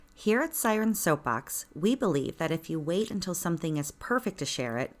Here at Siren Soapbox, we believe that if you wait until something is perfect to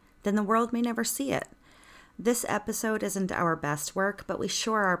share it, then the world may never see it. This episode isn't our best work, but we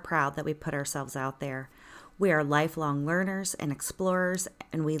sure are proud that we put ourselves out there. We are lifelong learners and explorers,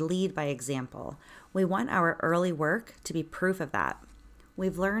 and we lead by example. We want our early work to be proof of that.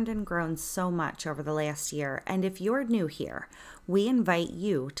 We've learned and grown so much over the last year, and if you're new here, we invite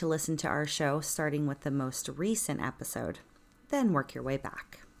you to listen to our show starting with the most recent episode, then work your way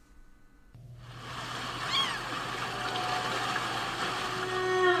back.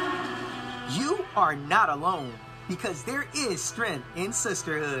 You are not alone, because there is strength in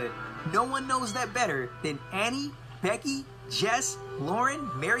sisterhood. No one knows that better than Annie, Becky, Jess, Lauren,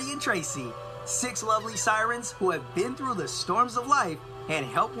 Mary, and Tracy. 6 lovely sirens who have been through the storms of life and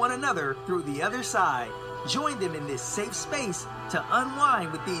help one another through the other side. Join them in this safe space to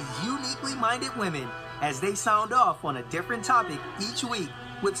unwind with these uniquely minded women as they sound off on a different topic each week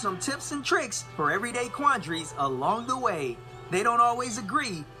with some tips and tricks for everyday quandaries along the way. They don't always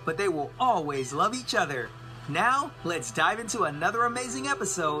agree, but they will always love each other. Now, let's dive into another amazing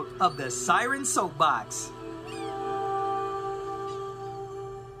episode of the Siren Soapbox.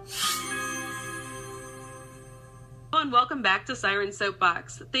 Hello and welcome back to Siren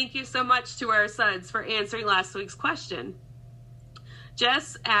Soapbox. Thank you so much to our suds for answering last week's question.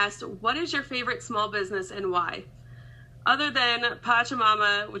 Jess asked, what is your favorite small business and why? Other than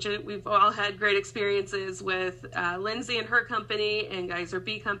Pachamama, which we've all had great experiences with, Lindsay and her company, and Geyser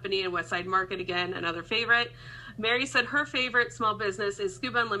Bee Company, and Westside Market again, another favorite. Mary said her favorite small business is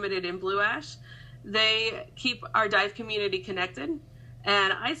Scuba Unlimited in Blue Ash. They keep our dive community connected.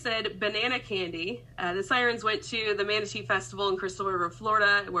 And I said Banana Candy. The Sirens went to the Manatee Festival in Crystal River,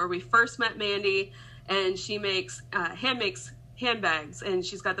 Florida, where we first met Mandy, and she makes handbags, and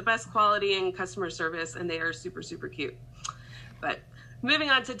she's got the best quality and customer service, and they are super, super cute. But moving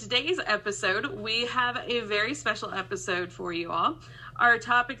on to today's episode, we have a very special episode for you all. Our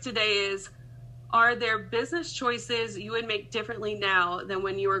topic today is, are there business choices you would make differently now than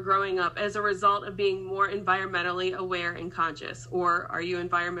when you were growing up as a result of being more environmentally aware and conscious? Or are you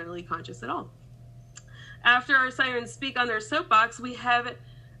environmentally conscious at all? After our sirens speak on their soapbox, we have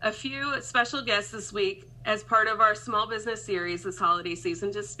a few special guests this week as part of our small business series this holiday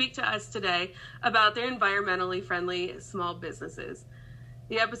season to speak to us today about their environmentally friendly small businesses.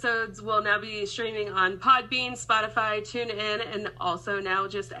 The episodes will now be streaming on Podbean, Spotify, TuneIn, and also now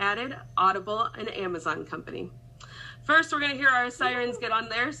just added Audible and Amazon Company. First, we're going to hear our sirens get on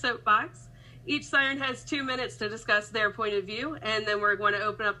their soapbox. Each siren has 2 minutes to discuss their point of view, and then we're going to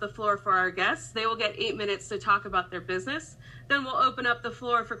open up the floor for our guests. They will get 8 minutes to talk about their business. Then we'll open up the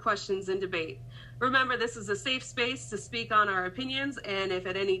floor for questions and debate. Remember, this is a safe space to speak on our opinions, and if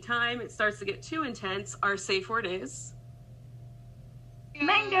at any time it starts to get too intense, our safe word is...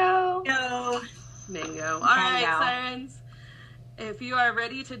 Mango! Mango. All right, sirens. If you are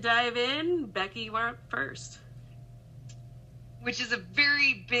ready to dive in, Becky, you're up first. Which is a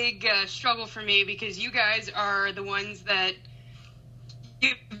very big struggle for me because you guys are the ones that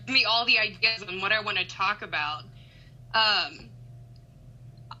give me all the ideas on what I want to talk about.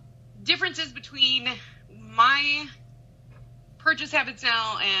 Differences between my purchase habits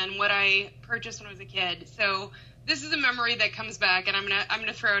now and what I purchased when I was a kid. So this is a memory that comes back, and I'm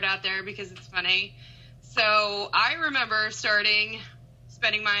gonna throw it out there because it's funny. So I remember spending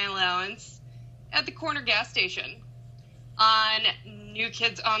my allowance at the corner gas station on New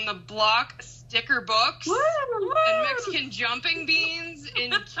Kids on the Block sticker books and Mexican jumping beans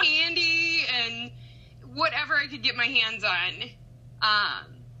and candy and whatever I could get my hands on.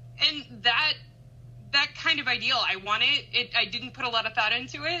 And that kind of ideal, I want it. I didn't put a lot of thought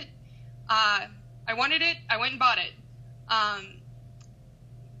into it. I wanted it. I went and bought it.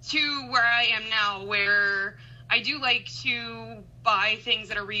 To where I am now, where I do like to buy things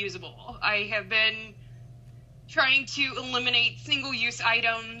that are reusable. I have been trying to eliminate single-use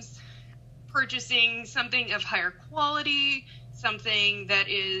items, purchasing something of higher quality, something that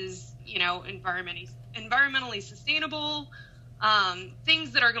is, environmentally sustainable,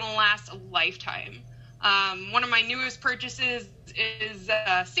 things that are going to last a lifetime. One of my newest purchases is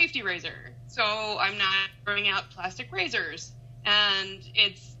a safety razor, so I'm not throwing out plastic razors. And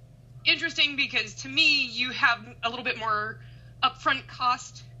it's interesting because to me, you have a little bit more upfront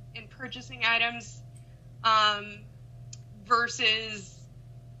cost in purchasing items versus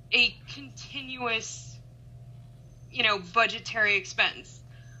a continuous, budgetary expense.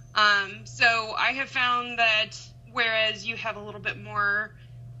 So I have found that whereas you have a little bit more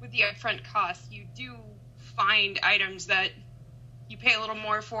with the upfront cost, you do find items that you pay a little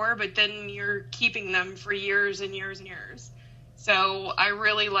more for, but then you're keeping them for years and years and years. So I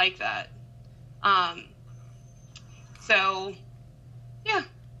really like that. So, yeah.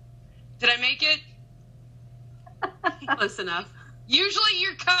 Did I make it? Close enough. Usually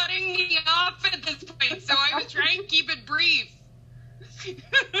you're cutting me off at this point, so I was trying to keep it brief.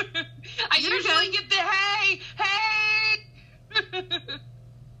 I usually get the hey.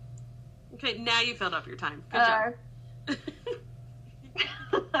 Okay, now you filled up your time. Good job.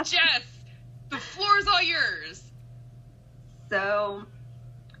 Jess, the floor is all yours. So,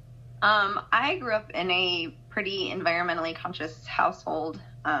 I grew up in a pretty environmentally conscious household.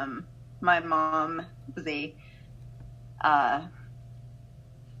 My mom was a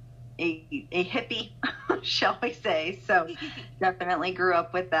hippie, shall we say? So, definitely grew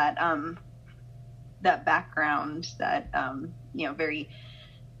up with that that background, that very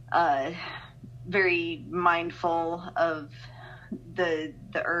very mindful of the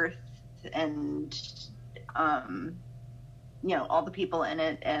earth and all the people in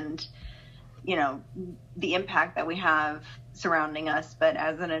it, and the impact that we have surrounding us. But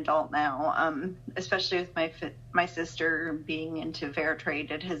as an adult now, especially with my sister being into fair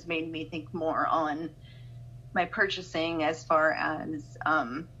trade, it has made me think more on my purchasing as far as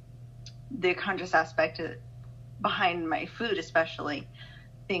the conscious aspect behind my food, especially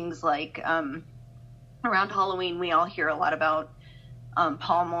things like around Halloween, we all hear a lot about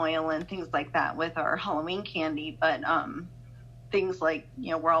palm oil and things like that with our Halloween candy, but things like,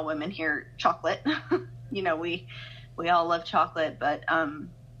 we're all women here, chocolate. We all love chocolate, but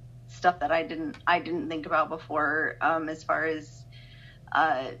stuff that I didn't think about before, as far as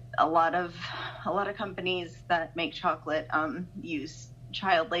a lot of companies that make chocolate use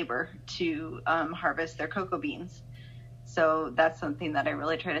child labor to harvest their cocoa beans. So that's something that I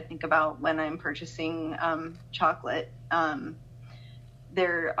really try to think about when I'm purchasing chocolate.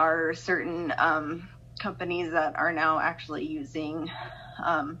 There are certain companies that are now actually using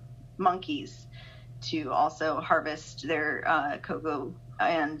monkeys to also harvest their cocoa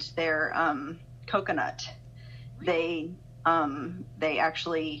and their coconut.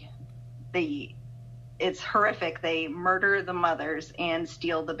 It's horrific. They murder the mothers and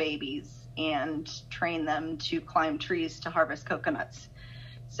steal the babies and train them to climb trees to harvest coconuts.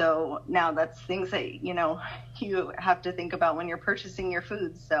 So now that's things that, you have to think about when you're purchasing your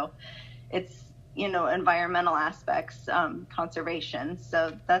food. So it's, environmental aspects, conservation.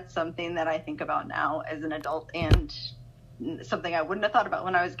 So that's something that I think about now as an adult, and something I wouldn't have thought about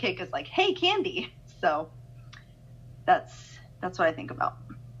when I was a kid, because like, hey, candy. So that's what I think about.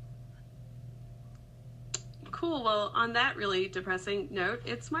 Cool. Well, on that really depressing note,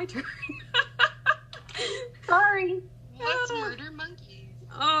 it's my turn. Sorry. Let's murder monkeys.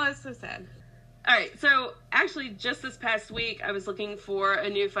 Oh, it's so sad. All right. So actually, just this past week, I was looking for a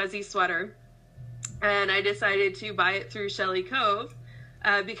new fuzzy sweater, and I decided to buy it through Shelley Cove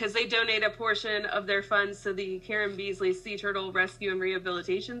because they donate a portion of their funds to the Karen Beasley Sea Turtle Rescue and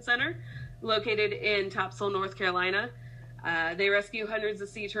Rehabilitation Center, located in Topsail, North Carolina. They rescue hundreds of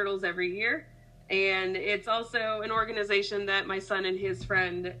sea turtles every year. And it's also an organization that my son and his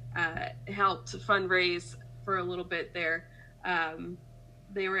friend helped fundraise for a little bit there.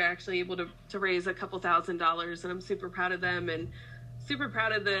 They were actually able to raise a couple $1,000s, and I'm super proud of them and super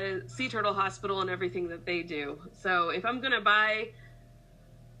proud of the Sea Turtle Hospital and everything that they do. So if I'm going to buy,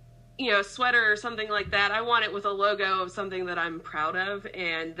 a sweater or something like that, I want it with a logo of something that I'm proud of,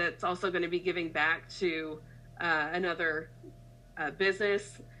 and that's also going to be giving back to another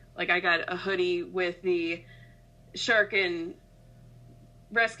business. Like I got a hoodie with the Shark and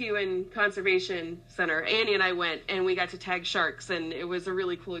Rescue and Conservation Center. Annie and I went and we got to tag sharks, and it was a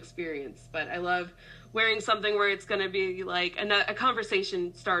really cool experience. But I love wearing something where it's going to be like a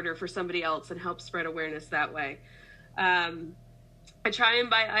conversation starter for somebody else and help spread awareness that way. I try and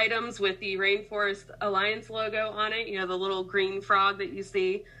buy items with the Rainforest Alliance logo on it, the little green frog that you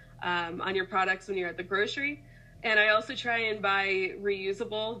see on your products when you're at the grocery. And I also try and buy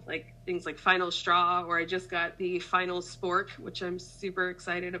reusable, like things like Final Straw, or I just got the Final Spork, which I'm super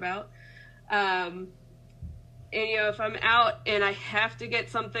excited about. And, if I'm out and I have to get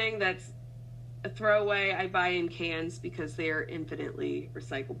something that's a throwaway, I buy in cans because they are infinitely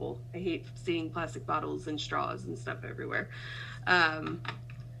recyclable. I hate seeing plastic bottles and straws and stuff everywhere. And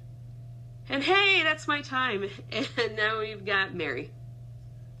hey, that's my time. And now we've got Mary.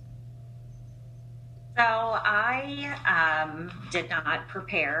 So I did not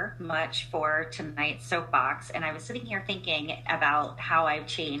prepare much for tonight's soapbox, and I was sitting here thinking about how I've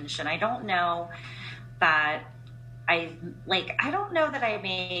changed, and I don't know that I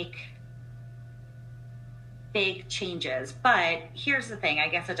make big changes. But here's the thing, I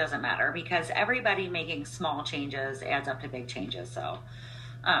guess it doesn't matter because everybody making small changes adds up to big changes. So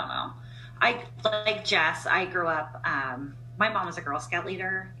I don't know. I like Jess. I grew up, my mom was a Girl Scout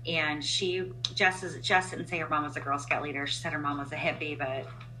leader, and Jess didn't say her mom was a Girl Scout leader. She said her mom was a hippie, but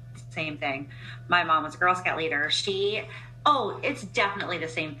same thing. My mom was a Girl Scout leader. It's definitely the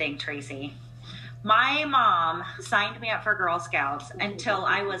same thing, Tracy. My mom signed me up for Girl Scouts until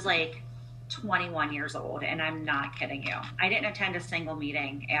I was like 21 years old, and I'm not kidding you. I didn't attend a single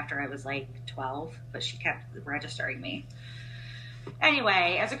meeting after I was like 12, but she kept registering me.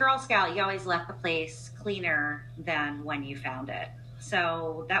 Anyway, as a Girl Scout, you always left the place cleaner than when you found it.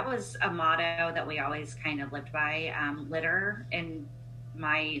 So that was a motto that we always kind of lived by. Litter in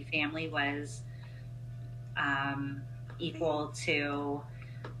my family was equal to,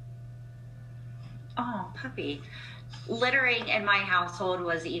 puppy. Littering in my household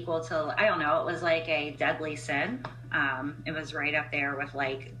was equal to, I don't know, it was like a deadly sin. It was right up there with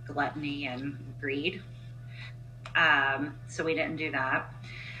like gluttony and greed. So we didn't do that.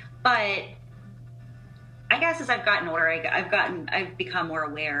 But I guess as I've gotten older, I've become more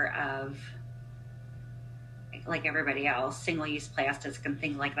aware of, like everybody else, single-use plastics and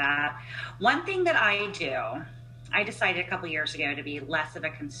things like that. One thing that I decided a couple years ago to be less of a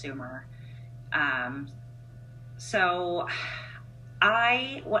consumer. So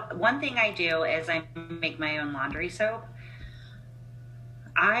one thing I do is I make my own laundry soap.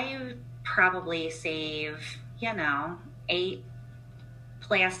 I probably save, 8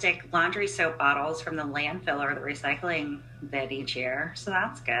 plastic laundry soap bottles from the landfill or the recycling bin each year. So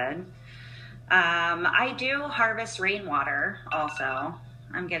that's good. I do harvest rainwater also.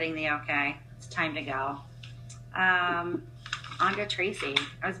 I'm getting the okay. It's time to go. On to Tracy.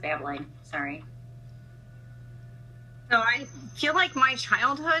 I was babbling. Sorry. So I feel like my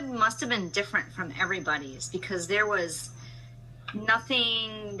childhood must have been different from everybody's because there were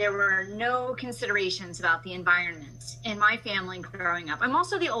no considerations about the environment in my family growing up. I'm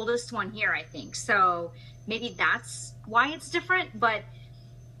also the oldest one here, I think. So maybe that's why it's different. But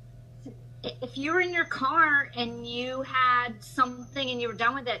if you were in your car and you had something and you were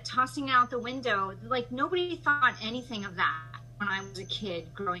done with it, tossing it out the window, like nobody thought anything of that when I was a kid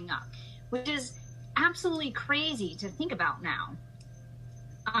growing up, which is absolutely crazy to think about now.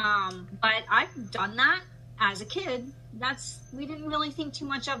 But I've done that as a kid. We didn't really think too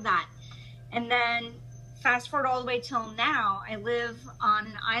much of that. And then fast forward all the way till now, I live on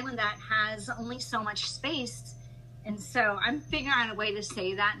an island that has only so much space. And so I'm figuring out a way to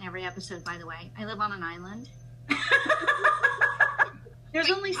say that in every episode, by the way. I live on an island. There's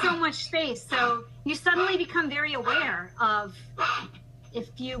only so much space. So you suddenly become very aware of if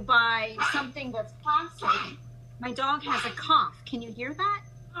you buy something that's plastic. My dog has a cough. Can you hear that?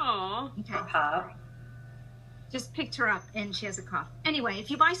 Oh. Okay. Just picked her up and she has a cough. Anyway,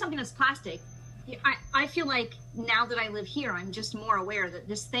 if you buy something that's plastic, I feel like now that I live here, I'm just more aware that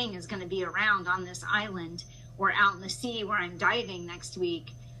this thing is going to be around on this island or out in the sea where I'm diving next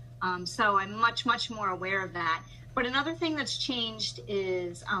week. So I'm much, much more aware of that. But another thing that's changed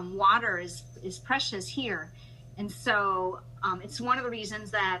is water is precious here. And so it's one of the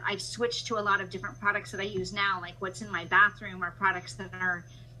reasons that I've switched to a lot of different products that I use now, like what's in my bathroom are products that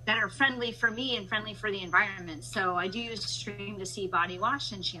are friendly for me and friendly for the environment. So I do use Stream to Sea body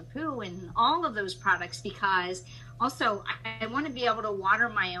wash and shampoo and all of those products because also I want to be able to water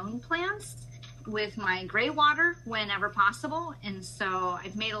my own plants with my gray water whenever possible. And so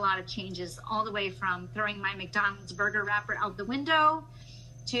I've made a lot of changes all the way from throwing my McDonald's burger wrapper out the window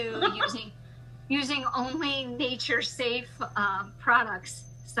to using only nature safe products.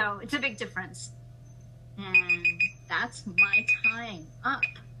 So it's a big difference. And that's my time up.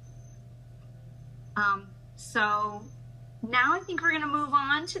 So now I think we're going to move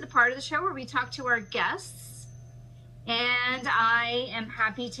on to the part of the show where we talk to our guests. And I am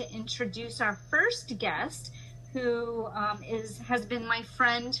happy to introduce our first guest, who has been a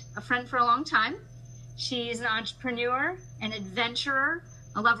friend for a long time. She's an entrepreneur, an adventurer,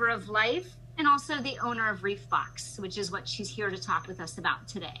 a lover of life, and also the owner of Reef Box, which is what she's here to talk with us about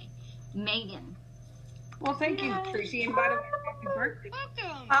today. Megan. Well, thank you, Tracy, and by the way, happy birthday.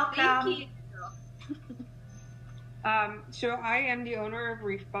 Welcome. Thank you. So I am the owner of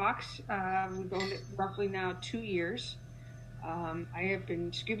Reef Box. We've owned it roughly now 2 years. I have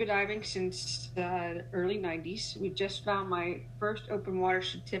been scuba diving since the early 90s. We just found my first open water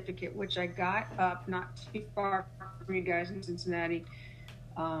certificate, which I got up not too far from you guys in Cincinnati,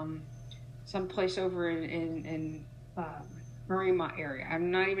 someplace over in Mariemont area.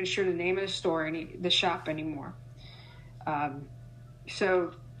 I'm not even sure the name of the shop anymore.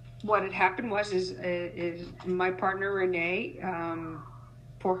 So what had happened is my partner Renee,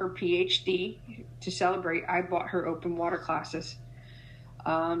 for her PhD to celebrate, I bought her open water classes.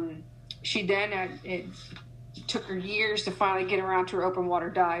 She then, it took her years to finally get around to her open water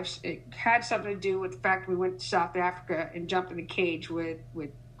dives. It had something to do with the fact we went to South Africa and jumped in a cage with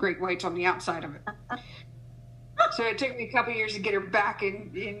great whites on the outside of it. So it took me a couple years to get her back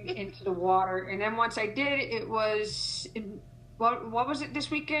into the water. And then once I did, it was, what was it this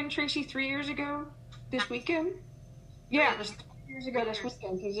weekend, Tracy? 3 years ago? This weekend? Yeah, it was 3 years ago this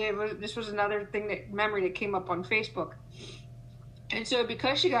weekend, because this was another memory that came up on Facebook. And so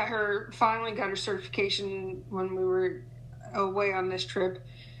because she finally got her certification when we were away on this trip,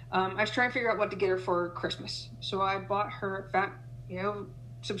 I was trying to figure out what to get her for Christmas. So I bought her,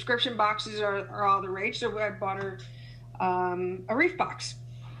 subscription boxes are all the rage. So I bought her a reef box.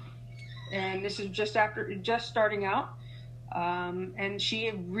 And this is just starting out. And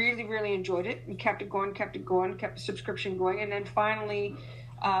she really, really enjoyed it and kept the subscription going. And then finally,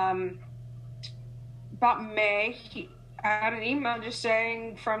 about May, I had an email just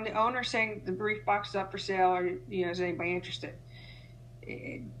saying from the owner saying the reef box is up for sale, or is anybody interested?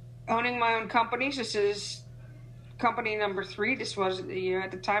 Owning my own companies, this is company number 3. This was, at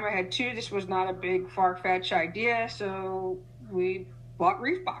the time I had 2. This was not a big far-fetched idea, so we bought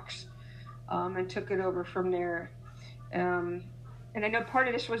Reef Box and took it over from there. And I know part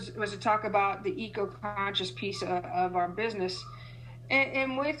of this was to talk about the eco-conscious piece of our business.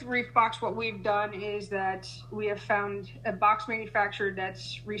 And with Reef Box, what we've done is that we have found a box manufacturer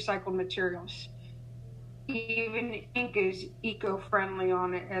that's recycled materials. Even ink is eco-friendly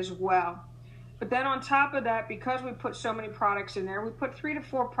on it as well. But then on top of that, because we put so many products in there, we put 3 to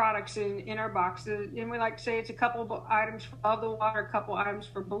 4 products in our boxes. And we like to say it's a couple of items for above the water, a couple items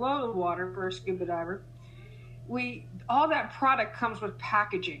for below the water for a scuba diver. All that product comes with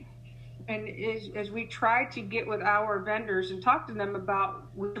packaging. And as we try to get with our vendors and talk to them about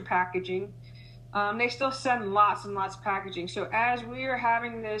winter packaging, they still send lots and lots of packaging. So as we are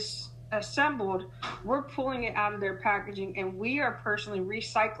having this assembled, we're pulling it out of their packaging, and we are personally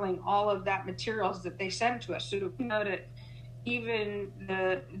recycling all of that materials that they send to us. So we know that even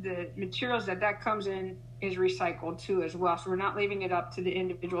the materials that comes in is recycled too as well. So we're not leaving it up to the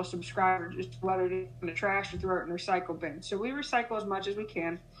individual subscriber just whether to in the trash or throw it in the recycle bin. So we recycle as much as we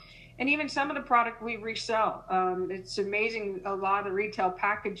can. And even some of the product we resell. It's amazing, a lot of the retail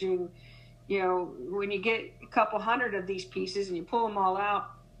packaging, when you get a couple hundred of these pieces and you pull them all out,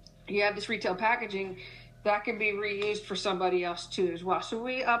 you have this retail packaging that can be reused for somebody else too as well. So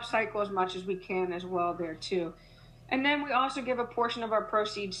we upcycle as much as we can as well there too. And then we also give a portion of our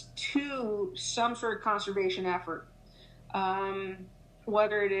proceeds to some sort of conservation effort.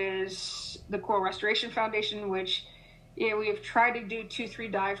 Whether it is the Coral Restoration Foundation, which we have tried to do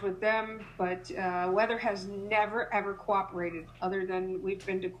 2-3 dives with them, but weather has never, ever cooperated, other than we've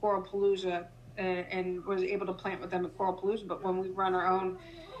been to Coralpalooza and was able to plant with them at Coralpalooza. But when we run our own,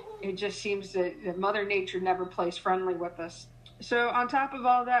 it just seems that Mother Nature never plays friendly with us. So on top of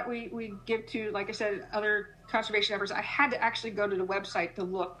all that, we give to, like I said, other conservation efforts. I had to actually go to the website to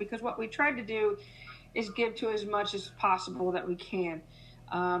look, because what we tried to do is give to as much as possible that we can.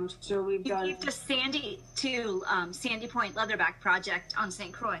 So we've done. You gave to Sandy Point Leatherback Project on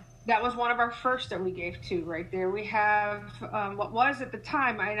St. Croix. That was one of our first that we gave to right there. We have what was at the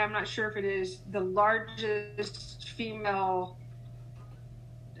time, I'm not sure if it is, the largest female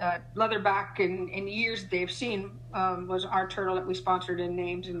leatherback in years they've seen, was our turtle that we sponsored and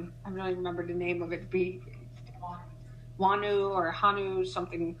named, and I don't even remember the name of it. Be Wanu or Hanu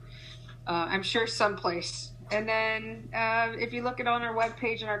something. I'm sure someplace. And then if you look at on our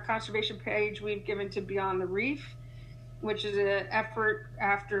webpage and our conservation page, we've given to Beyond the Reef, which is an effort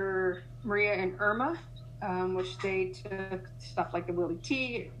after Maria and Irma, which they took stuff like the Willie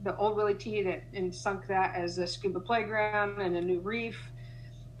T, the old Willie T, and sunk that as a scuba playground and a new reef.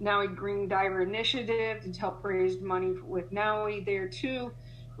 Naui Green Diver Initiative to help raise money with Naui there too,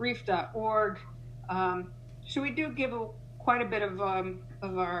 reef.org. So we do give quite a bit of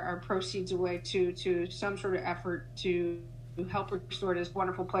our proceeds away to some sort of effort to help restore this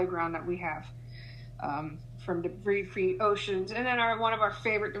wonderful playground that we have, from debris-free oceans. And then one of our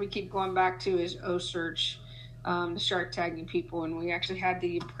favorite that we keep going back to is O-Search, the shark tagging people. And we actually had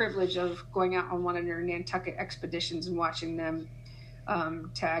the privilege of going out on one of their Nantucket expeditions and watching them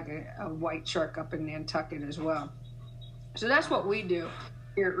tag a white shark up in Nantucket as well. So that's what we do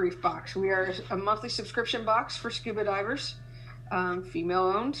here at Reef Box. We are a monthly subscription box for scuba divers, female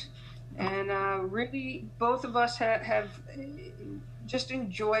owned, and really both of us have just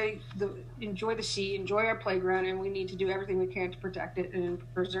enjoy the sea, enjoy our playground, and we need to do everything we can to protect it and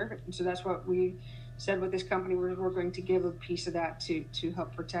preserve it. And so that's what we said with this company. We're going to give a piece of that to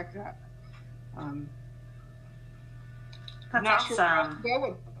help protect that. That's not sure where else to awesome. go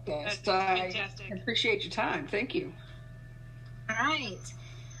with this. I appreciate your time. Thank you. All right.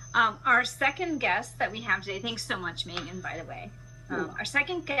 Our second guest that we have today, thanks so much, Megan, by the way. Our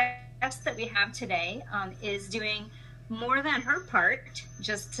second guest that we have today is doing more than her part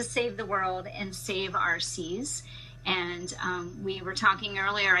just to save the world and save our seas. And we were talking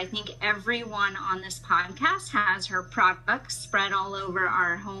earlier, I think everyone on this podcast has her products spread all over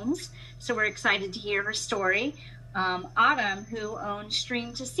our homes. So we're excited to hear her story. Autumn, who owns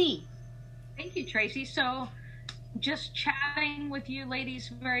Stream to Sea. Thank you, Tracy. So just chatting with you ladies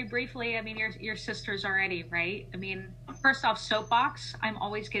very briefly, I mean, your sisters already, right? I mean, first off, soapbox. I'm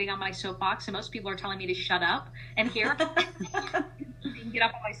always getting on my soapbox, and most people are telling me to shut up. And here, you can get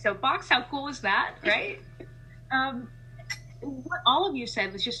up on my soapbox. How cool is that, right? What all of you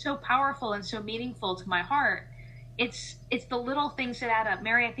said was just so powerful and so meaningful to my heart. It's the little things that add up.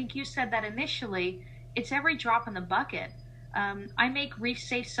 Mary, I think you said that initially. It's every drop in the bucket. I make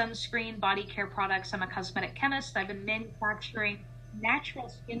reef-safe sunscreen, body care products. I'm a cosmetic chemist. I've been manufacturing natural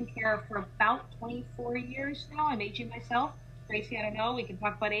skincare for about 24 years now. I'm aging myself. Tracy, I don't know. We can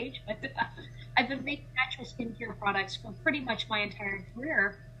talk about age. But I've been making natural skincare products for pretty much my entire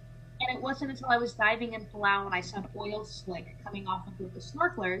career. And it wasn't until I was diving in Palau and I saw an oil slick coming off of the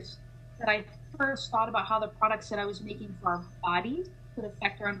snorkelers that I first thought about how the products that I was making for our bodies could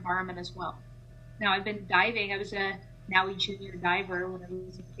affect our environment as well. Now, I've been diving. I was a NAUI junior diver when I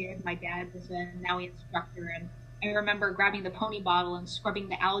was a kid. My dad was a NAUI instructor, and I remember grabbing the pony bottle and scrubbing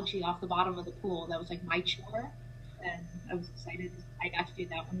the algae off the bottom of the pool. That was like my chore, and I was excited. I got to do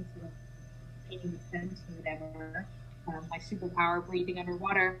that one for painting the fence or whatever. My superpower, breathing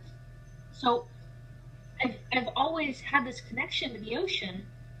underwater. So I've always had this connection to the ocean,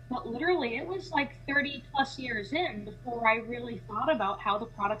 but literally it was like 30 plus years in before I really thought about how the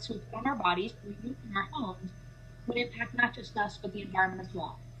products we put on our bodies, we use in our homes, would impact not just us, but the environment as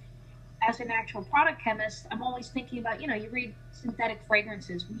well. As a natural product chemist, I'm always thinking about, you read synthetic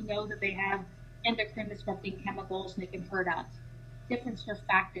fragrances. We know that they have endocrine disrupting chemicals and they can hurt us. Different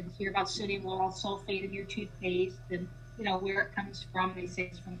surfactants. You hear about sodium lauryl sulfate in your toothpaste and, where it comes from. They say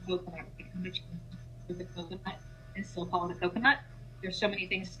it's from coconut. How much comes from the coconut and still call it a coconut? There's so many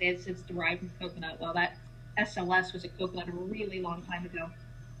things today that it's derived from coconut. Well, that SLS was a coconut a really long time ago.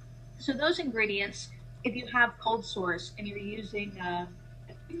 So those ingredients, if you have cold sores and you're using a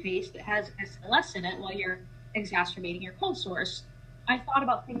toothpaste that has SLS in it while you're exacerbating your cold sores, I thought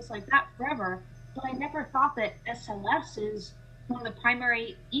about things like that forever, but I never thought that SLS is one of the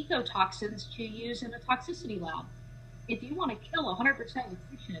primary ecotoxins to use in a toxicity lab. If you want to kill 100% of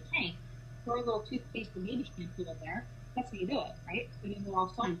the fish in a tank, throw a little toothpaste and baby shampoo in there. That's how you do it, right? Sodium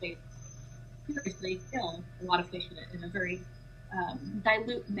lauryl sulfate seriously kill a lot of fish in a very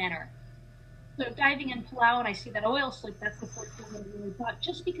dilute manner. So diving in Palau and I see that oil slick, that's the first thing that I really thought.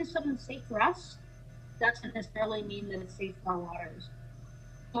 Just because something's safe for us doesn't necessarily mean that it's safe for our waters.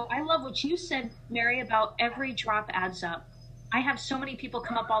 So I love what you said, Mary, about every drop adds up. I have so many people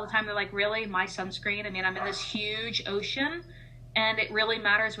come up all the time. They're like, really? My sunscreen? I mean, I'm in this huge ocean and it really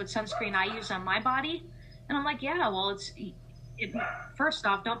matters what sunscreen I use on my body. And I'm like, yeah, well, first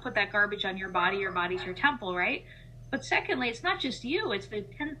off, don't put that garbage on your body. Your body's your temple, right? But secondly, it's not just you. It's the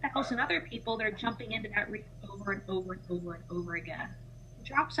 10,000 other people that are jumping into that reef over and over and over and over again. It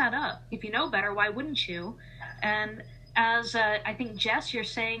drops that up. If you know better, why wouldn't you? And as I think, Jess, you're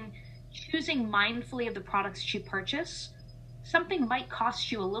saying, choosing mindfully of the products that you purchase, something might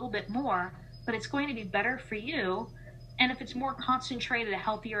cost you a little bit more, but it's going to be better for you. And if it's more concentrated, a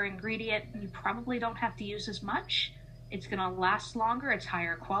healthier ingredient, you probably don't have to use as much. It's going to last longer. It's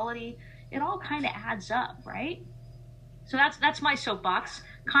higher quality. It all kind of adds up, right? So that's my soapbox.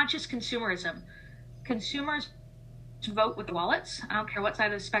 Conscious consumerism. Consumers vote with wallets. I don't care what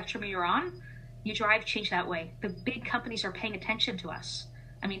side of the spectrum you're on. You drive, change that way. The big companies are paying attention to us.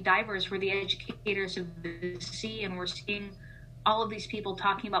 I mean, divers were the educators of the sea, and we're seeing all of these people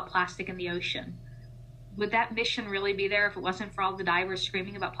talking about plastic in the ocean. Would that mission really be there if it wasn't for all the divers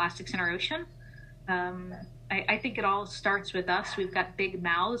screaming about plastics in our ocean? I think it all starts with us. We've got big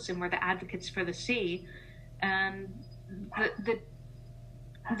mouths, and we're the advocates for the sea. And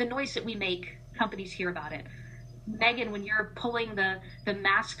the noise that we make, companies hear about it. Megan, when you're pulling the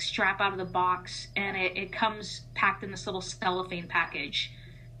mask strap out of the box and it comes packed in this little cellophane package,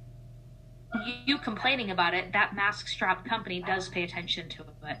 you complaining about it, that mask strap company does pay attention to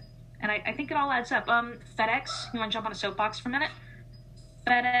it. And I think it all adds up. FedEx, you want to jump on a soapbox for a minute?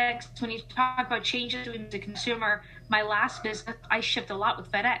 FedEx, when you talk about changes to the consumer, my last business, I shipped a lot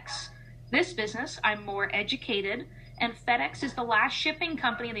with FedEx. This business, I'm more educated, and FedEx is the last shipping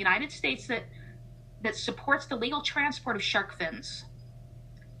company in the United States that supports the legal transport of shark fins.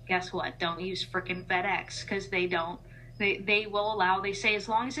 Guess what? Don't use frickin' FedEx, because they don't. They will allow, they say as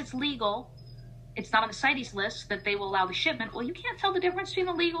long as it's legal, it's not on the CITES list, that they will allow the shipment. Well, you can't tell the difference between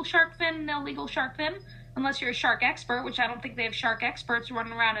a legal shark fin and an illegal shark fin unless you're a shark expert, which I don't think they have shark experts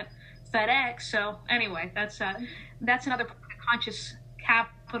running around at FedEx. So anyway, that's another conscious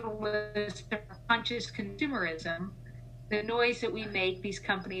capitalism, conscious consumerism. The noise that we make, these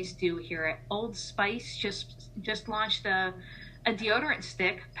companies do here. At Old Spice just launched a deodorant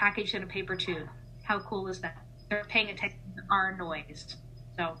stick packaged in a paper tube. How cool is that? They're paying attention to our noise.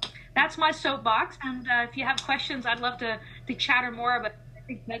 So that's my soapbox. And if you have questions, I'd love to chatter more, but I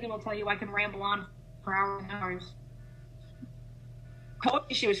think Megan will tell you I can ramble on for hours and hours. Told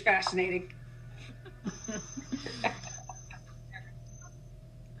you she was fascinating.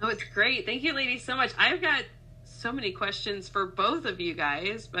 Oh, it's great. Thank you, ladies, so much. I've got so many questions for both of you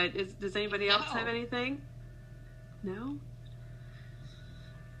guys, but does anybody else have anything? No?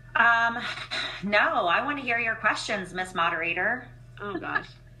 No, I want to hear your questions, Miss Moderator. Oh, gosh.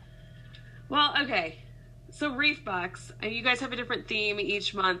 Well, okay. So Reefbox, you guys have a different theme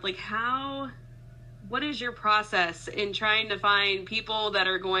each month. Like what is your process in trying to find people that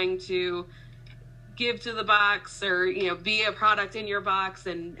are going to give to the box or, be a product in your box,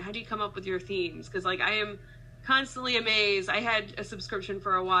 and how do you come up with your themes? Because I am constantly amazed. I had a subscription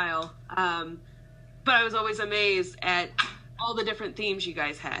for a while, but I was always amazed at all the different themes you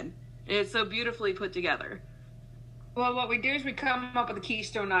guys had. And it's so beautifully put together. Well, what we do is we come up with a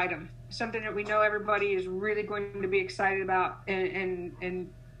keystone item, something that we know everybody is really going to be excited about, and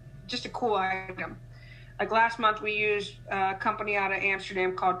just a cool item. Like last month, we used a company out of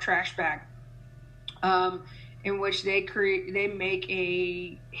Amsterdam called Trash Bag, in which they make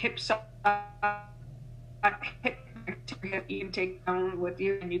a hip you can take down with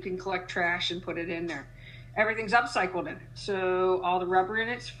you, and you can collect trash and put it in there. Everything's upcycled in it. So all the rubber in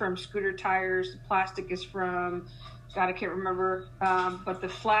it's from scooter tires. The plastic is from, I can't remember, but the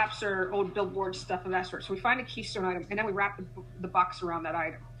flaps are old billboard stuff of that sort. So we find a keystone item, and then we wrap the box around that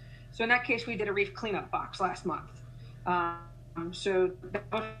item. So in that case, we did a reef cleanup box last month. So that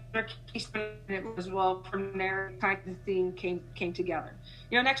was our keystone, and it was, well, from there, kind of the theme came together.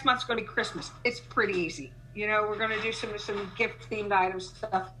 Next month's going to be Christmas. It's pretty easy. We're going to do some gift-themed items,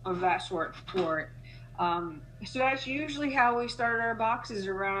 stuff of that sort for it. So that's usually how we start our boxes,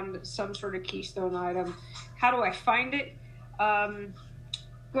 around some sort of keystone item. How do I find it?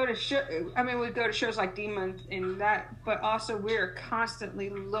 We go to shows like D-Month and that, but also we're constantly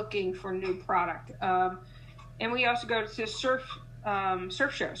looking for new product. And we also go to surf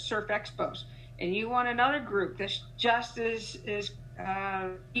shows, surf expos. And you want another group that's just as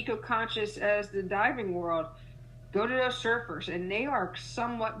eco-conscious as the diving world, go to those surfers, and they are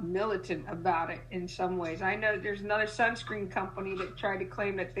somewhat militant about it in some ways. I know there's another sunscreen company that tried to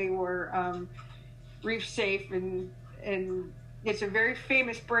claim that they were reef safe, and it's a very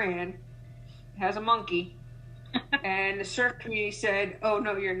famous brand. It has a monkey, and the surf community said, "Oh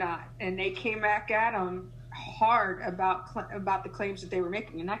no, you're not," and they came back at them hard about the claims that they were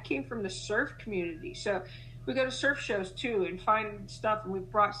making, and that came from the surf community. So we go to surf shows too and find stuff, and we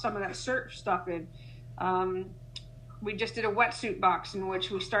brought some of that surf stuff in. We just did a wetsuit box in which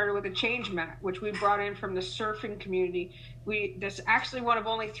we started with a change mat, which we brought in from the surfing community. That's actually one of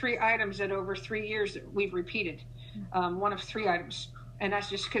only 3 items that over 3 years that we've repeated. One of 3 items, and that's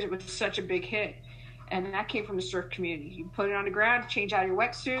just because it was such a big hit. And that came from the surf community. You put it on the ground, change out your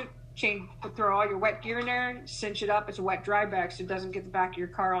wetsuit, throw all your wet gear in there, cinch it up. It's a wet dry bag, so it doesn't get the back of your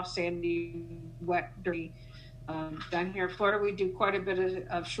car all sandy, wet, dirty. Down here in Florida, we do quite a bit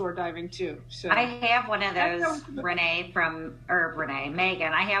of shore diving too. So I have one of those,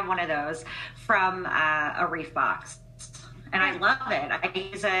 Megan. I have one of those from a reef box, and I love it. I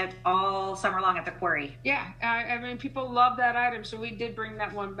use it all summer long at the quarry. Yeah, I mean, people love that item, so we did bring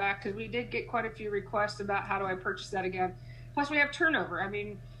that one back because we did get quite a few requests about how do I purchase that again. Plus, we have turnover. I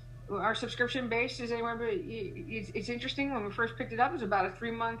mean, our subscription base is anywhere, but it's interesting. When we first picked it up, it was about a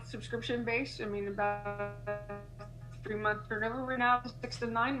 3-month subscription base. I mean, about a 3-month turnover. We're now 6 to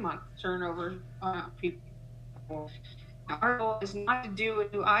 9 month turnover on people. Now, our goal is not to do a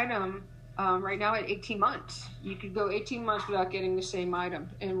new item right now at 18 months. You could go 18 months without getting the same item,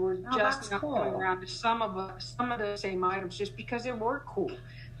 and we're just not coming around to some of the same items just because they were cool.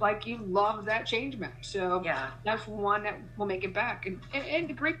 like you love that change map. So Yeah. that's one that will make it back. And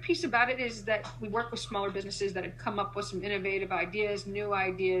the great piece about it is that we work with smaller businesses that have come up with some innovative ideas, new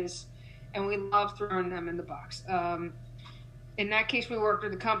ideas, and we love throwing them in the box. In that case, we worked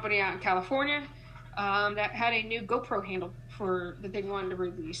with a company out in California that had a new GoPro handle that they wanted to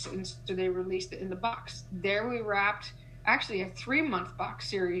release, and so they released it in the box. There we wrapped actually a 3-month box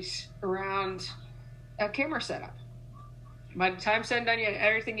series around a camera setup. By the time said and done, you had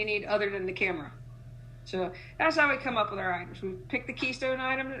everything you need other than the camera. So that's how we come up with our items. We pick the keystone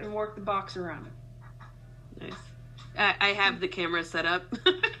item and work the box around it. Nice. I have the camera set up.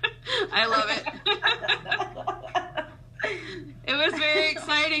 I love it. It was very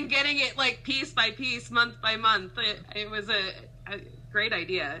exciting getting it like piece by piece, month by month. It was a great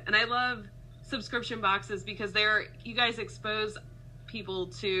idea. And I love subscription boxes because you guys expose people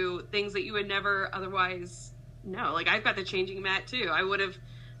to things that you would never otherwise know. Like I've got the changing mat too. I would have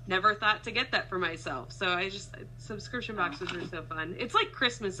never thought to get that for myself. So subscription boxes are so fun. It's like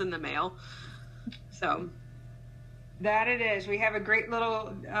Christmas in the mail. So that it is. We have a great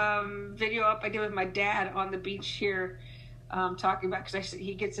little video up I did with my dad on the beach here, talking about, because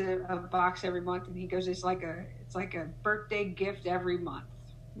he gets a box every month, and he goes, it's like a birthday gift every month.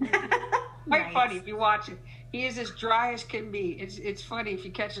 Quite funny if you watch it. He is as dry as can be. It's funny if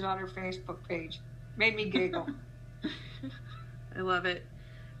you catch it on her Facebook page. Made me giggle. I love it.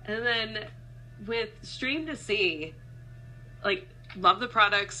 And then with Stream to See, like, love the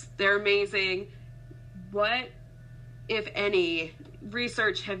products. They're amazing. What, if any,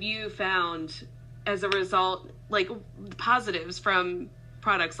 research have you found as a result, like positives from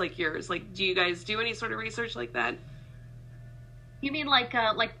products like yours? Like, do you guys do any sort of research like that? You mean like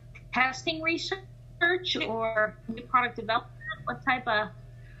testing research or new product development? What type of?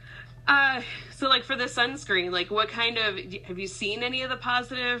 So like for the sunscreen, like what kind of, have you seen any of the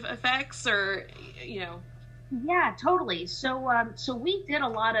positive effects, or, you know? Yeah, totally. So we did a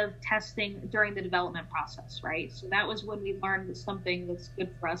lot of testing during the development process, right? So that was when we learned that something that's good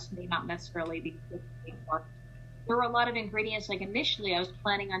for us may not necessarily be good for us. There were a lot of ingredients, like initially I was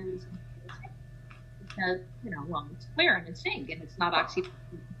planning on using because, it's clear and it's zinc and it's not oxy.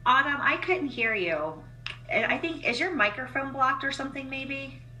 Autumn, I couldn't hear you. I think, is your microphone blocked or something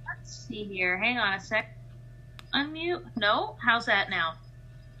maybe? Let's see here. Hang on a sec. Unmute. No? How's that now?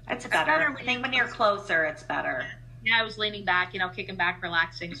 It's better. I think when you're closer, it's better. Yeah, I was leaning back, kicking back,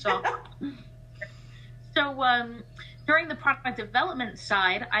 relaxing. So, during the product development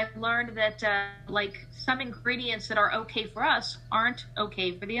side, I learned that like some ingredients that are okay for us aren't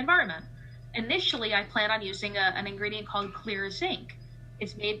okay for the environment. Initially, I planned on using an ingredient called Clear Zinc.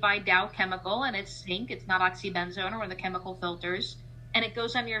 It's made by Dow Chemical, and it's zinc. It's not oxybenzone or one of the chemical filters. And it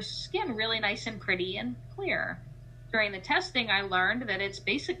goes on your skin really nice and pretty and clear. During the testing, I learned that it's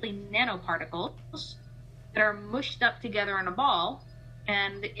basically nanoparticles that are mushed up together in a ball,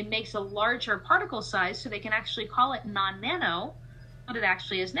 and it makes a larger particle size, so they can actually call it non-nano, but it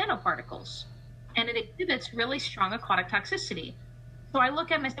actually is nanoparticles. And it exhibits really strong aquatic toxicity. So I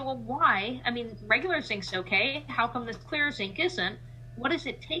look at it and I say, well, why? I mean, regular zinc's okay. How come this clear zinc isn't? What does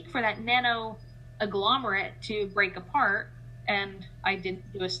it take for that nano agglomerate to break apart? And I didn't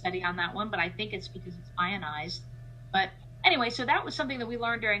do a study on that one, but I think it's because it's ionized. But anyway, so that was something that we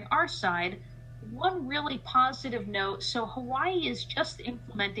learned during our side. One really positive note, so Hawaii is just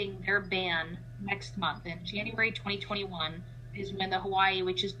implementing their ban next month. In January 2021 is when the Hawaii,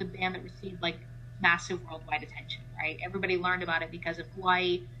 which is the ban that received like massive worldwide attention, right? Everybody learned about it because of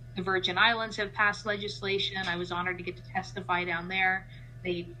Hawaii. The Virgin Islands have passed legislation. I was honored to get to testify down there.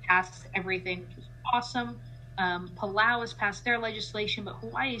 They passed everything, which was awesome. Palau has passed their legislation, but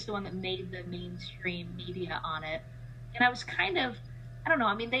Hawaii is the one that made the mainstream media on it. And I was kind of, I don't know,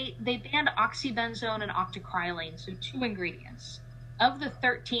 I mean, they banned oxybenzone and octocrylene, so 2 ingredients. Of the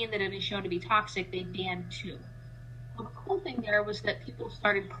 13 that have been shown to be toxic, they banned 2. Well, the cool thing there was that people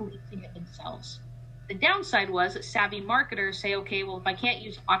started policing it themselves. The downside was that savvy marketers say, okay, well, if I can't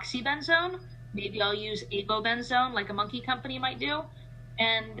use oxybenzone, maybe I'll use avobenzone like a monkey company might do.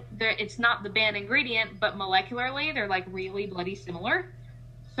 And it's not the banned ingredient, but molecularly, they're like really bloody similar.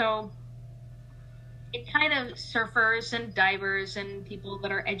 So it kind of surfers and divers and people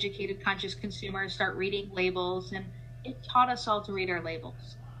that are educated, conscious consumers start reading labels, and it taught us all to read our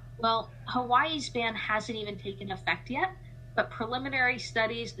labels. Well, Hawaii's ban hasn't even taken effect yet, but preliminary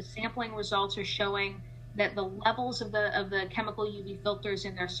studies, the sampling results are showing that the levels of the chemical UV filters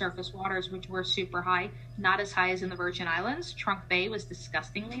in their surface waters, which were super high, not as high as in the Virgin Islands. Trunk Bay was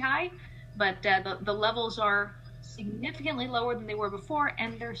disgustingly high, but the levels are significantly lower than they were before,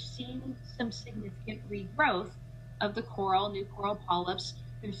 and they're seeing some significant regrowth of the coral, new coral polyps,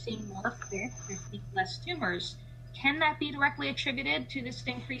 They're seeing more fit. They're seeing less tumors. Can that be directly attributed to this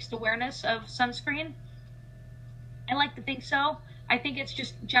increased awareness of sunscreen? I like to think so. I think it's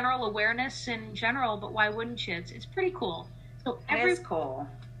just general awareness in general, but why wouldn't you? It's pretty cool. So It is cool.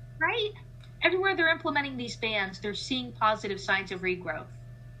 Right? Everywhere they're implementing these bans, they're seeing positive signs of regrowth.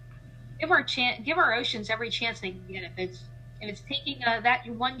 Give our oceans every chance they can get. If it's taking that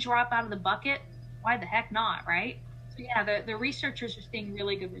one drop out of the bucket, why the heck not, right? So yeah, the researchers are seeing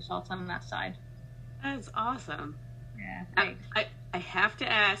really good results on that side. That's awesome. Yeah, thanks. I have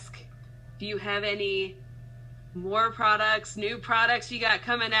to ask, do you have any more products, new products you got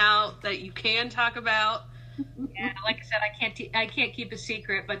coming out that you can talk about? Yeah, like I said, I can't keep a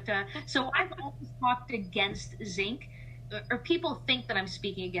secret, but so I've always talked against zinc, or people think that I'm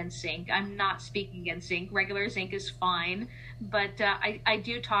speaking against zinc. I'm not speaking against zinc. Regular zinc is fine, but I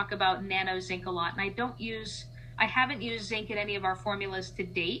do talk about nano zinc a lot, and I haven't used zinc in any of our formulas to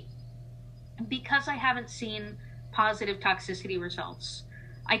date because I haven't seen positive toxicity results.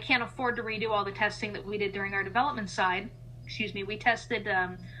 I can't afford to redo all the testing that we did during our development side. We tested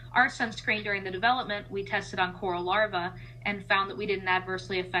our sunscreen during the development. We tested on coral larvae and found that we didn't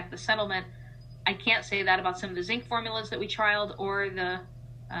adversely affect the settlement. I can't say that about some of the zinc formulas that we trialed or the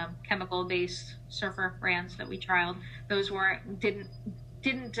chemical-based surfer brands that we trialed. Those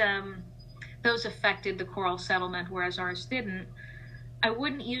those affected the coral settlement, whereas ours didn't. I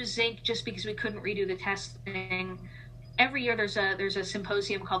wouldn't use zinc just because we couldn't redo the testing. Every year there's a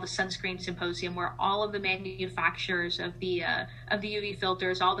symposium called the Sunscreen Symposium where all of the manufacturers of the UV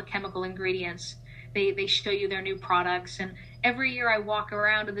filters, all the chemical ingredients, they show you their new products. And every year I walk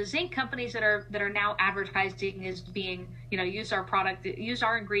around, and the zinc companies that are now advertising as being, use our product, use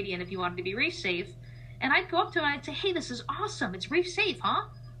our ingredient if you want it to be reef safe. And I'd go up to them and I'd say, hey, this is awesome. It's reef safe, huh?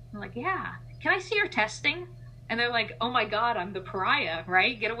 I'm like, yeah. Can I see your testing? And they're like, oh my God, I'm the pariah,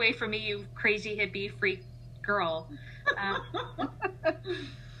 right? Get away from me, you crazy hippie freak girl.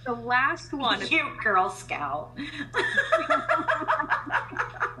 The last one. You Girl Scout. I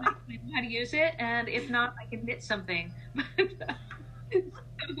know how to use it, and if not, I can knit something.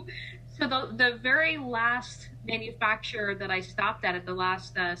 So the very last manufacturer that I stopped at the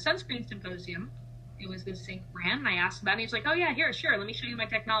last sunscreen symposium, it was the zinc brand, and I asked about it. He was like, oh yeah, here, sure, let me show you my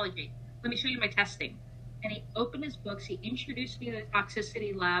technology. Let me show you my testing. And he opened his books, he introduced me to the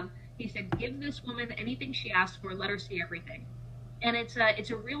toxicity lab. He said, give this woman anything she asks for, let her see everything. And it's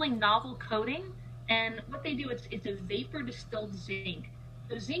a really novel coating. And what they do, it's a vapor distilled zinc.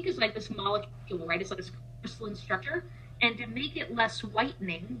 So zinc is like this molecule, right? It's like this crystalline structure. And to make it less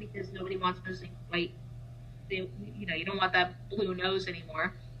whitening, because nobody wants the zinc white, you don't want that blue nose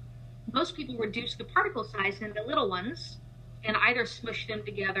anymore. Most people reduce the particle size into little ones and either smush them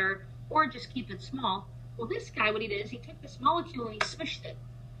together or just keep it small. Well, this guy, what he did is he took this molecule and he smushed it.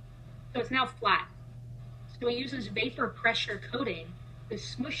 So it's now flat. So he uses vapor pressure coating to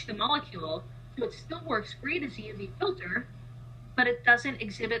smush the molecule so it still works great as a UV filter, but it doesn't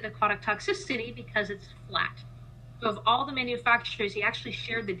exhibit the aquatic toxicity because it's flat. So of all the manufacturers, he actually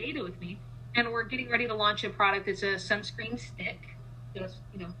shared the data with me, and we're getting ready to launch a product that's a sunscreen stick, just,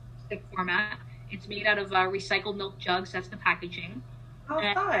 stick format. It's made out of recycled milk jugs. That's the packaging. Oh,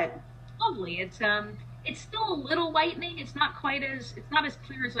 fun. Lovely. It's still a little whitening. It's not as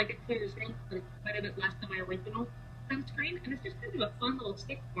clear as like a clear zinc, but it's quite a bit less than my original sunscreen. And it's just kind of a fun little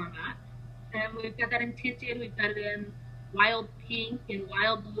stick format. And we've got that in tinted. We've got it in wild pink and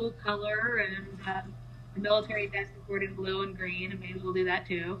wild blue color, and the military vest board in blue and green, and maybe we'll do that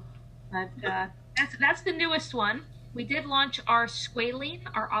too. But that's the newest one. We did launch our squalene,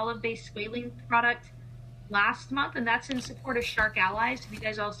 our olive-based squalene product last month, and that's in support of Shark Allies. Have you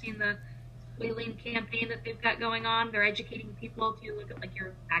guys all seen the squalene campaign that they've got going on? They're educating people to look at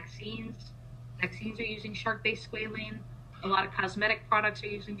your vaccines. Vaccines are using shark-based squalene. A lot of cosmetic products are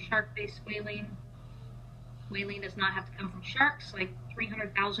using shark-based squalene. Squalene does not have to come from sharks. Like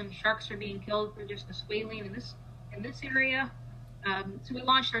 300,000 sharks are being killed for just the squalene in this area. So we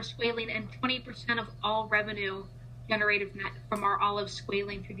launched our squalene, and 20% of all revenue generated from our olive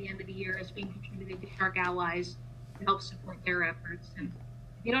squalene through the end of the year is being contributed to Shark Allies to help support their efforts. And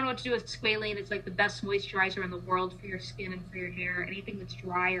if you don't know what to do with squalene, it's like the best moisturizer in the world for your skin and for your hair. Anything that's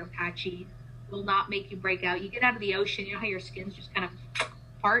dry or patchy will not make you break out. You get out of the ocean, you know how your skin's just kind of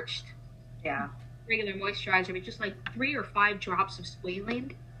parched? Yeah. Regular moisturizer, but just like 3 or 5 drops of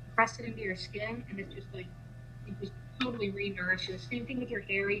squalene, press it into your skin, and it's just like, it just totally re-nourishes. Same thing with your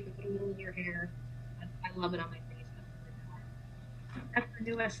hair. You can put a little in your hair. I love it on my face. That's the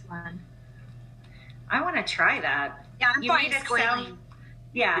newest one. I want to try that. Yeah, I'm You buying made it squalene. sound-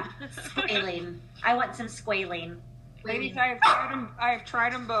 Yeah, squalene. I want some squalene. Ladies, I have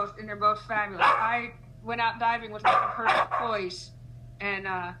tried them both, and they're both fabulous. I went out diving with one of her employees, and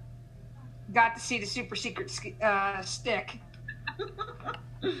got to see the super secret stick.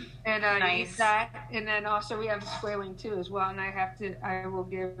 And Nice. use that, and then also we have the squalene too as well. And I will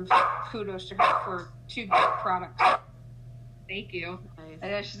give kudos to her for 2 good products. Thank you. I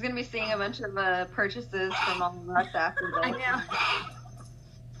know she's gonna be seeing a bunch of purchases from all of us after this. I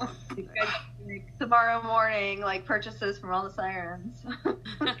know. Tomorrow morning, like purchases from all the sirens.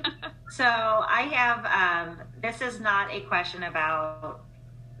 So I have, this is not a question about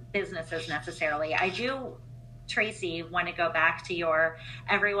businesses necessarily. I do, Tracy, want to go back to your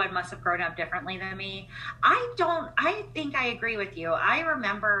everyone must have grown up differently than me. I think I agree with you. I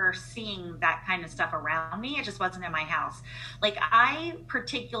remember seeing that kind of stuff around me. It just wasn't in my house. Like, I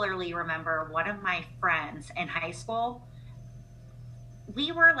particularly remember one of my friends in high school.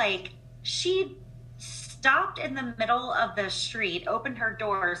 We were like, she stopped in the middle of the street, opened her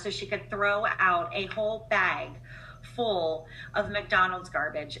door so she could throw out a whole bag full of McDonald's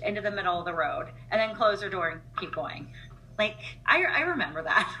garbage into the middle of the road and then close her door and keep going. Like, I remember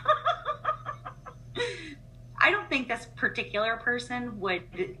that. I don't think this particular person would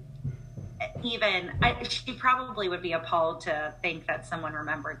even, she probably would be appalled to think that someone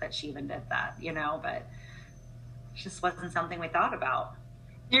remembered that she even did that, you know, but it just wasn't something we thought about.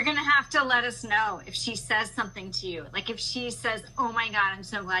 You're going to have to let us know if she says something to you. Like if she says, oh my God, I'm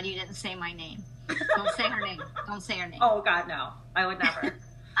so glad you didn't say my name. Don't say her name. Don't say her name. Oh God, no. I would never.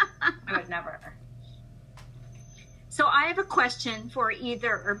 I would never. So I have a question for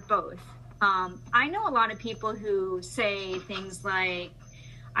either or both. I know a lot of people who say things like,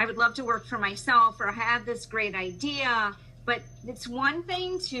 I would love to work for myself, or I have this great idea, but it's one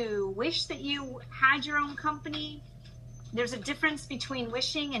thing to wish that you had your own company. There's a difference between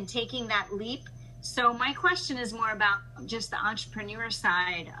wishing and taking that leap. So my question is more about just the entrepreneur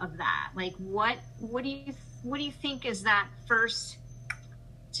side of that. Like, what do you think is that first,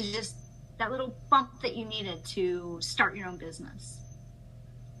 to just that little bump that you needed to start your own business?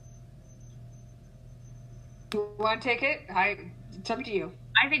 You want to take it? It's up to you.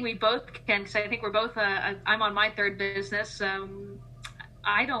 I think we both can, because I think we're both, I'm on my 3rd business.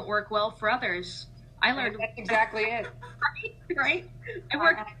 I don't work well for others. I learned. That's exactly it. Right? I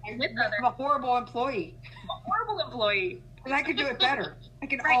work with others. I'm a horrible employee. Horrible employee. But I could do it better. I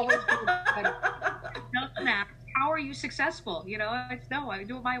can always do it better. Doesn't matter. How are you successful? You know, I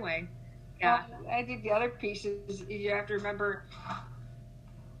do it my way. Yeah. Well, I think the other piece is you have to remember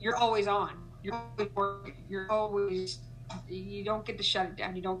you're always on. You're always working. You don't get to shut it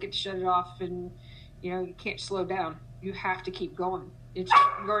down. You don't get to shut it off, and you can't slow down. You have to keep going. It's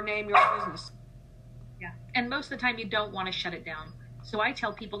your name, your business. Yeah. And most of the time you don't want to shut it down. So I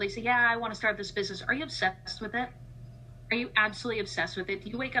tell people, they say, yeah, I want to start this business. Are you obsessed with it? Are you absolutely obsessed with it?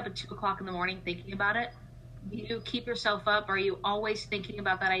 Do you wake up at 2:00 in the morning thinking about it? Do you keep yourself up? Are you always thinking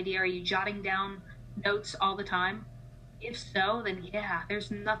about that idea? Are you jotting down notes all the time? If so, then yeah,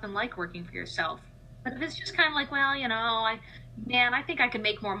 there's nothing like working for yourself. But if it's just kind of like, well, I think I can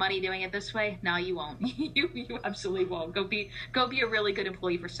make more money doing it this way. No, you won't. You absolutely won't. Go be a really good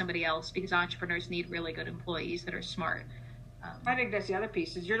employee for somebody else, because entrepreneurs need really good employees that are smart. I think that's the other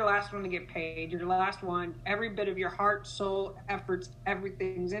piece, is you're the last one to get paid. You're the last one. Every bit of your heart, soul, efforts,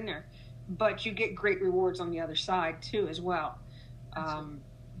 everything's in there. But you get great rewards on the other side too as well.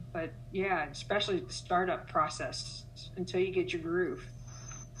 But yeah, especially the startup process until you get your groove.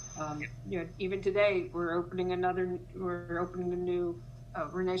 Even today we're opening a new,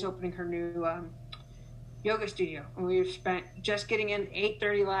 Renee's opening her new yoga studio, and we've spent just getting in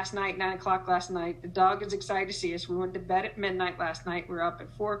 8:30 last night, 9:00 last night. The dog is excited to see us. We went to bed at midnight last night. We're up at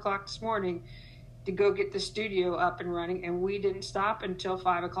 4:00 this morning to go get the studio up and running, and we didn't stop until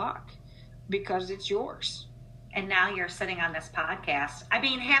 5:00 because it's yours. And now you're sitting on this podcast. I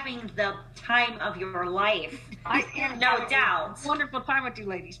mean, having the time of your life. I am no doubt. Wonderful time with you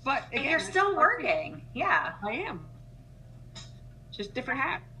ladies, but And again, you're still working. Yeah. I am. Just different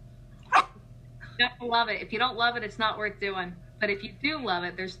hat. You have to love it. If you don't love it, it's not worth doing. But if you do love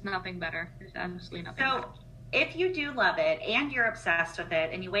it, there's nothing better. There's absolutely nothing better. So if you do love it and you're obsessed with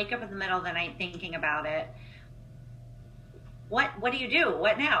it and you wake up in the middle of the night thinking about it, what do you do?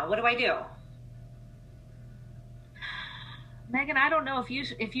 What now? What do I do? Megan, I don't know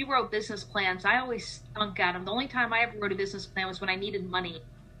if you wrote business plans. I always stunk at them. The only time I ever wrote a business plan was when I needed money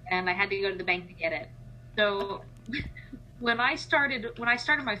and I had to go to the bank to get it. So when I started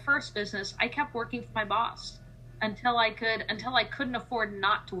my first business, I kept working for my boss until I couldn't afford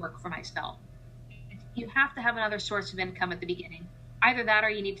not to work for myself. You have to have another source of income at the beginning. Either that or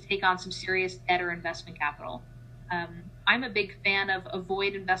you need to take on some serious debt or investment capital. I'm a big fan of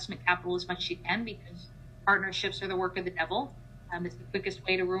avoid investment capital as much as you can, because partnerships are the work of the devil. It's the quickest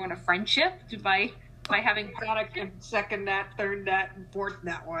way to ruin a friendship by having. I can second that, third that, and fourth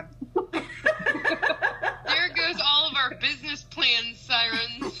that one. There goes all of our business plans,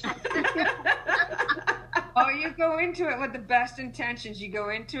 Sirens. Oh, you go into it with the best intentions. You go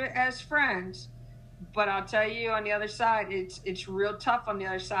into it as friends, but I'll tell you, on the other side, it's real tough on the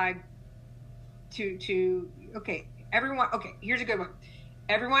other side. Okay, everyone. Okay, here's a good one.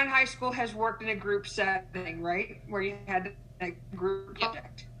 Everyone in high school has worked in a group setting, right, where you had a group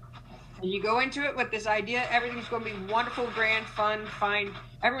project. And you go into it with this idea, everything's going to be wonderful, grand, fun, fine.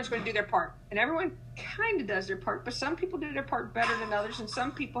 Everyone's going to do their part. And everyone kind of does their part, but some people do their part better than others, and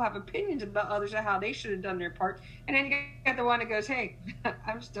some people have opinions about others and how they should have done their part. And then you get the one that goes, hey,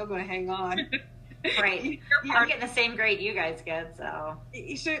 I'm still going to hang on. Right. I'm getting the same grade you guys get, so.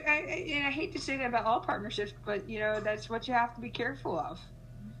 So I hate to say that about all partnerships, but, that's what you have to be careful of.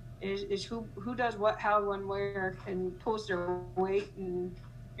 Is who does what, how, when, where, and pulls their weight in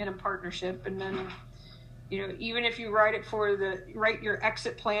a partnership. And then, even if you write your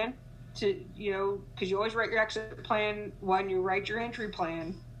exit plan to, because you always write your exit plan when you write your entry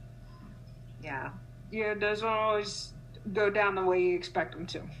plan. Yeah. It doesn't always go down the way you expect them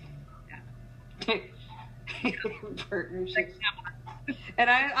to. Yeah. Partnerships. And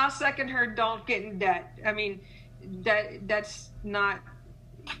I'll second her, don't get in debt. I mean, that's not,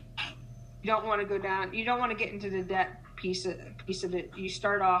 you don't want to go down, you don't want to get into the debt piece of it. You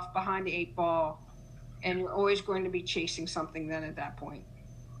start off behind the 8 ball, and you're always going to be chasing something then at that point.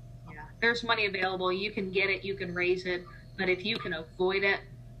 Yeah, there's money available. You can get it, you can raise it, but if you can avoid it,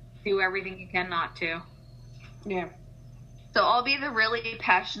 do everything you can not to. Yeah. So I'll be the really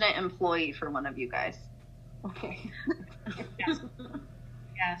passionate employee for one of you guys. Okay. Yes.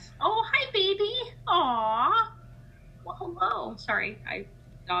 Yes. Oh, hi, baby. Aw. Well, hello. Sorry,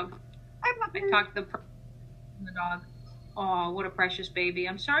 dog. I talked to the dog. Oh, what a precious baby.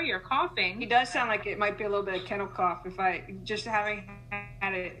 I'm sorry you're coughing. He does sound like it might be a little bit of kennel cough, if I just having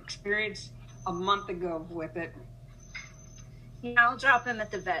had an experience a month ago with it. Yeah, I'll drop him at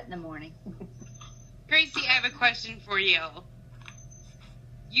the vet in the morning. Gracie, I have a question for you.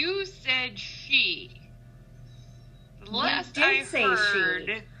 You said she. The last did I say heard,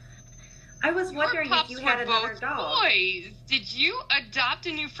 she. I was wondering if you had another dog. Boys. Did you adopt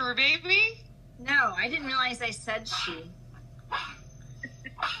a new fur baby? No, I didn't realize I said she.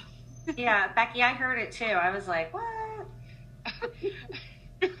 Yeah, Becky, I heard it too. I was like, what?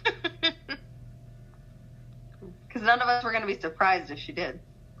 Because none of us were going to be surprised if she did.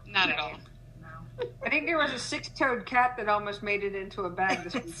 Not at all. No. I think there was a 6-toed cat that almost made it into a bag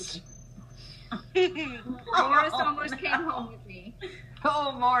this week. Morris almost came home with me.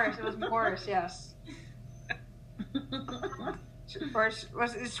 Oh, Morris. It was Morris, yes. Or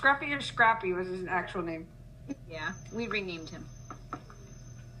was it Scruffy or Scrappy was his actual name? Yeah, we renamed him.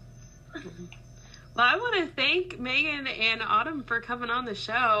 Well, I want to thank Megan and Autumn for coming on the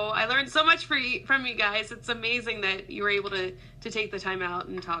show. I learned so much from you guys. It's amazing that you were able to take the time out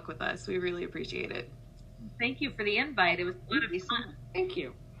and talk with us. We really appreciate it. Thank you for the invite. It was a lot of fun. Thank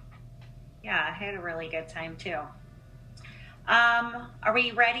you. Yeah, I had a really good time too. Are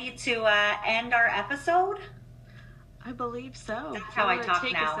we ready to end our episode? I believe so. That's how I talk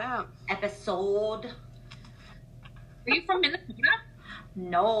take now. Us out. Episode. Are you from Minnesota?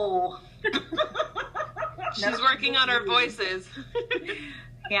 No. She's working on her voices.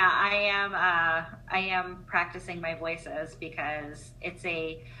 Yeah, I am practicing my voices because it's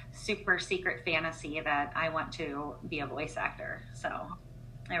a super secret fantasy that I want to be a voice actor. So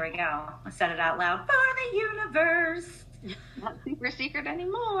there we go. I said it out loud for the universe. Not super secret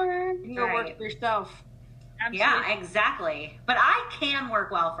anymore. You can go work for yourself. Absolutely. Yeah, exactly. But I can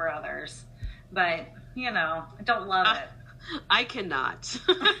work well for others. But, I don't love it. I cannot.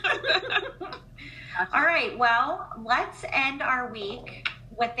 All right, well, let's end our week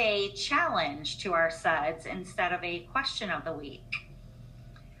with a challenge to our suds instead of a question of the week.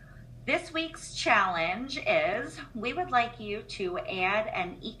 This week's challenge is we would like you to add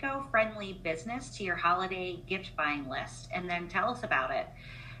an eco-friendly business to your holiday gift buying list and then tell us about it.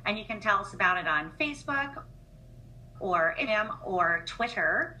 And you can tell us about it on Facebook or Instagram or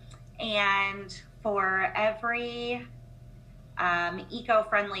Twitter. And for every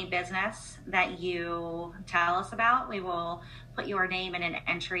eco-friendly business that you tell us about, we will put your name in an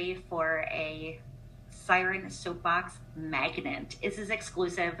entry for a Siren Soapbox magnet. This is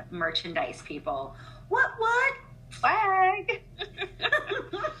exclusive merchandise, people. What? Swag!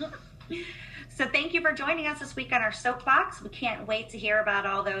 So thank you for joining us this week on our Soapbox. We can't wait to hear about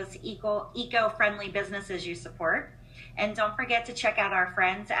all those eco-friendly businesses you support. And don't forget to check out our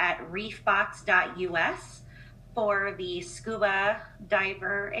friends at reefbox.us for the scuba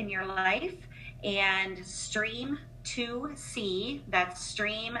diver in your life, and Stream2C, that's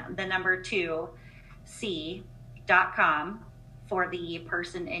stream the number 2C.com for the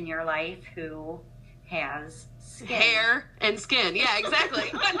person in your life who has skin. Hair and skin. Yeah,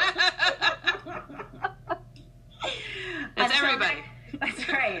 exactly. It's everybody. That's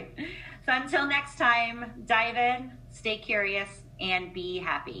right. So until next time, dive in, stay curious, and be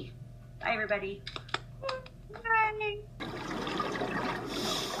happy. Bye, everybody. Bye.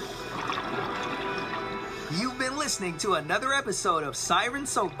 You've been listening to another episode of Siren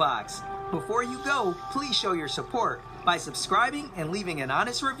Soapbox. Before you go, please show your support by subscribing and leaving an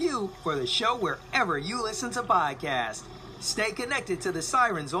honest review for the show wherever you listen to podcasts. Stay connected to the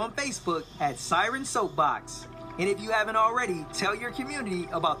Sirens on Facebook at Siren Soapbox. And if you haven't already, tell your community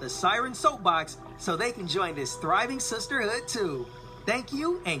about the Siren Soapbox so they can join this thriving sisterhood too. Thank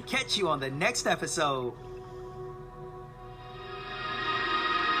you, and catch you on the next episode.